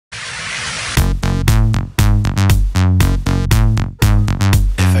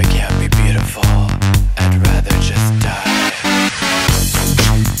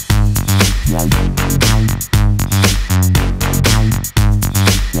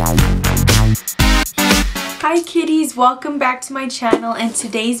Hi kitties, welcome back to my channel, and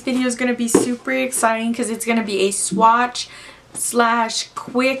today's video is going to be super exciting because it's going to be a swatch /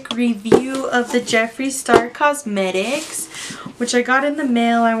 quick review of the Jeffree Star Cosmetics, which I got in the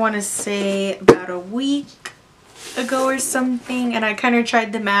mail, I want to say about a week ago or something, and I kind of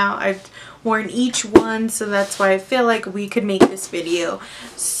tried them out. I've worn each one, so that's why I feel like we could make this video.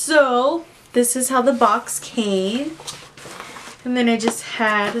 So this is how the box came. And then I just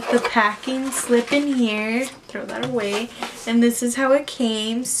had the packing slip in here, throw that away, and this is how it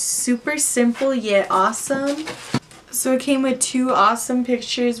came. Super simple yet awesome. So it came with two awesome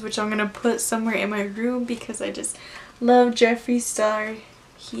pictures, which I'm going to put somewhere in my room because I just love Jeffree Star.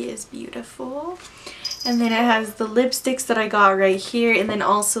 He is beautiful. And then it has the lipsticks that I got right here, and then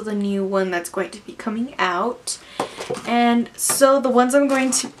also the new one that's going to be coming out. And so the ones I'm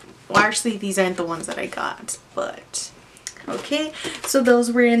going to, well actually these aren't the ones that I got, but okay, so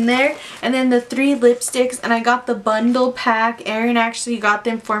those were in there. And then the 3 lipsticks, and I got the bundle pack. Erin actually got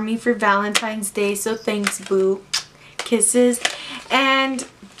them for me for Valentine's Day, so thanks boo. Kisses. And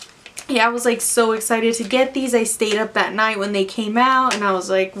yeah, I was like so excited to get these. I stayed up that night when they came out and I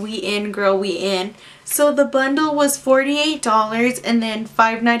was like, we in girl, we in. So the bundle was $48 and then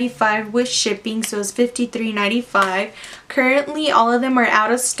 $5.95 with shipping, so it's $53.95. Currently all of them are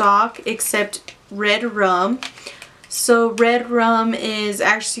out of stock except Red Rum. So Red Rum is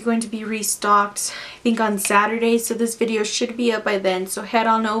actually going to be restocked, I think on Saturday, so this video should be up by then, so head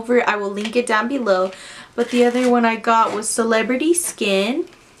on over. I will link it down below. But the other one I got was Celebrity Skin,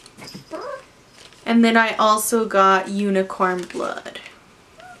 and then I also got Unicorn Blood.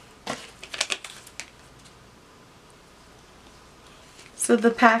 So the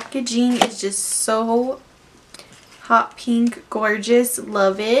packaging is just so hot pink, gorgeous,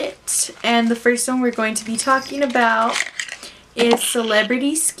 love it. And the first one we're going to be talking about is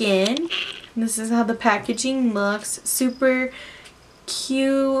Celebrity Skin. This is how the packaging looks. Super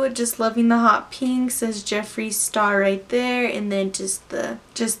cute, just loving the hot pink. Says Jeffree Star right there, and then just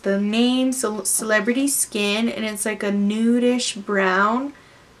the name, so Celebrity Skin, and it's like a nudish brown.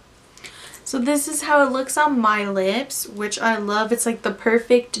 So this is how it looks on my lips, which I love. It's like the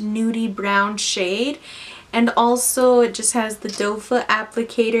perfect nudie brown shade. And also it just has the doe foot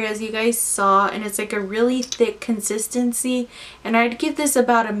applicator, as you guys saw, and it's like a really thick consistency, and I'd give this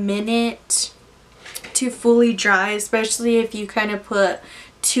about a minute to fully dry, especially if you kind of put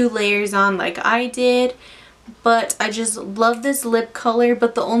 2 layers on like I did. But I just love this lip color,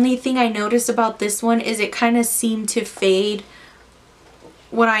 but the only thing I noticed about this one is it kind of seemed to fade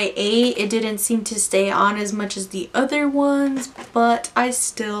when I ate. It didn't seem to stay on as much as the other ones, but I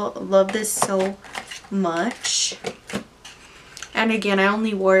still love this so much. And again, I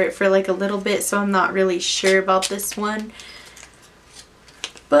only wore it for like a little bit, so I'm not really sure about this one,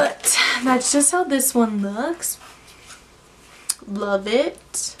 but that's just how this one looks. Love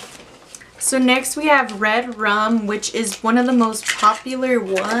it. So next we have Red Rum, which is one of the most popular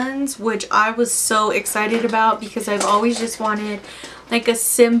ones, which I was so excited about because I've always just wanted like a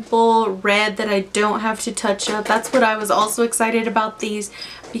simple red that I don't have to touch up. That's what I was also excited about these,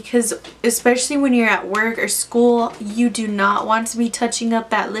 because especially when you're at work or school, you do not want to be touching up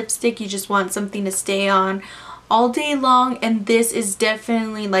that lipstick. You just want something to stay on all day long, and this is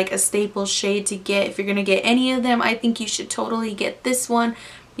definitely like a staple shade to get. If you're gonna get any of them, I think you should totally get this one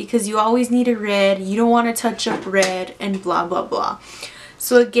because you always need a red. You don't want to touch up red and blah blah blah.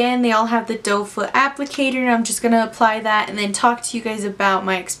 So again, they all have the doe foot applicator, and I'm just going to apply that and then talk to you guys about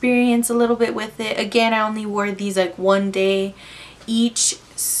my experience a little bit with it. Again, I only wore these like one day each,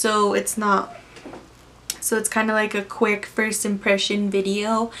 so it's kind of like a quick first impression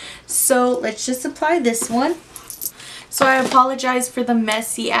video. So let's just apply this one. So I apologize for the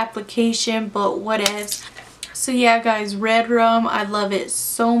messy application, but whatevs. So yeah guys, Red Rum, I love it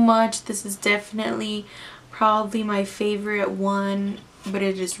so much. This is definitely probably my favorite one, but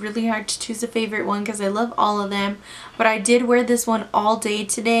it is really hard to choose a favorite one because I love all of them. But I did wear this one all day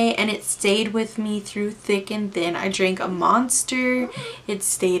today, and it stayed with me through thick and thin. I drank a Monster, it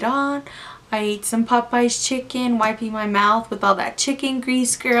stayed on. I ate some Popeye's chicken, wiping my mouth with all that chicken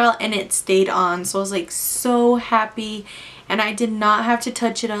grease, girl, and it stayed on. So I was like so happy, and I did not have to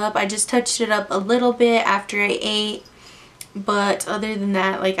touch it up. I just touched it up a little bit after I ate. But other than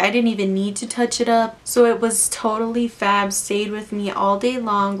that, like, I didn't even need to touch it up. So it was totally fab, stayed with me all day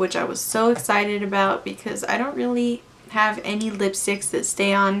long, which I was so excited about because I don't really have any lipsticks that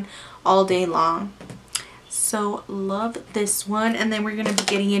stay on all day long. So love this one. And then we're going to be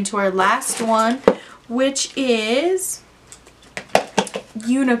getting into our last one, which is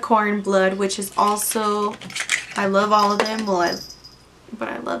Unicorn Blood, which is also, I love all of them. Well, but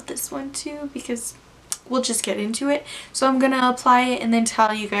I love this one too because we'll just get into it. So I'm gonna apply it and then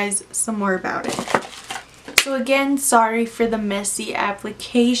tell you guys some more about it. So again, sorry for the messy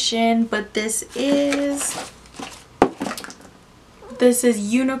application, but this is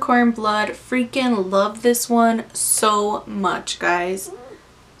Unicorn Blood. Freaking love this one so much, guys.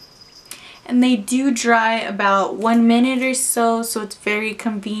 And they do dry about 1 minute or so, so it's very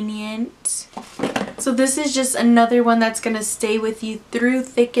convenient. So this is just another one that's going to stay with you through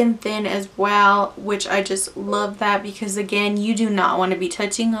thick and thin as well, which I just love that, because again, you do not want to be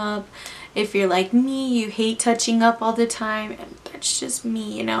touching up. If you're like me, you hate touching up all the time, and that's just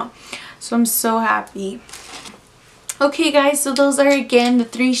me, you know. So I'm so happy. Okay guys, so those are again the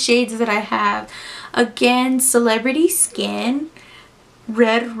 3 shades that I have. Again, Celebrity Skin,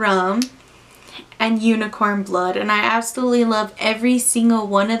 Red Rum, and Unicorn Blood, and I absolutely love every single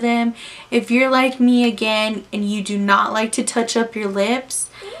one of them. If you're like me again and you do not like to touch up your lips,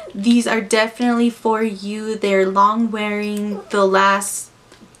 these are definitely for you. They're long wearing, they'll last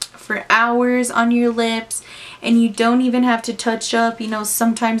for hours on your lips, and you don't even have to touch up. You know,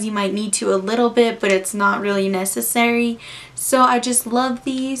 sometimes you might need to a little bit, but it's not really necessary. So I just love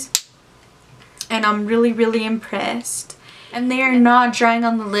these, and I'm really impressed. And they are not drying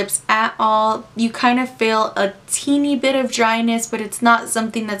on the lips at all. You kind of feel a teeny bit of dryness, but it's not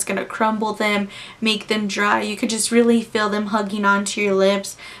something that's going to crumble them, make them dry. You could just really feel them hugging onto your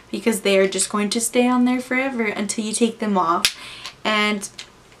lips, because they are just going to stay on there forever until you take them off. And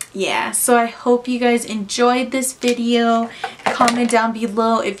yeah, so I hope you guys enjoyed this video. Comment down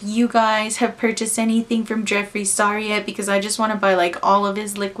below if you guys have purchased anything from Jeffree Star yet, because I just want to buy like all of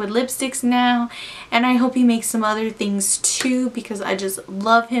his liquid lipsticks now. And I hope he makes some other things too, because I just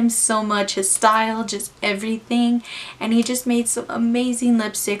love him so much, his style, just everything. And he just made some amazing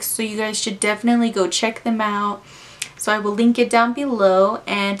lipsticks, so you guys should definitely go check them out. So I will link it down below,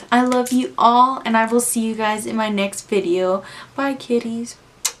 and I love you all, and I will see you guys in my next video. Bye kitties.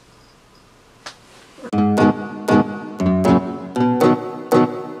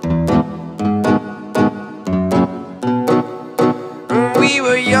 We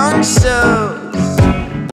were young, so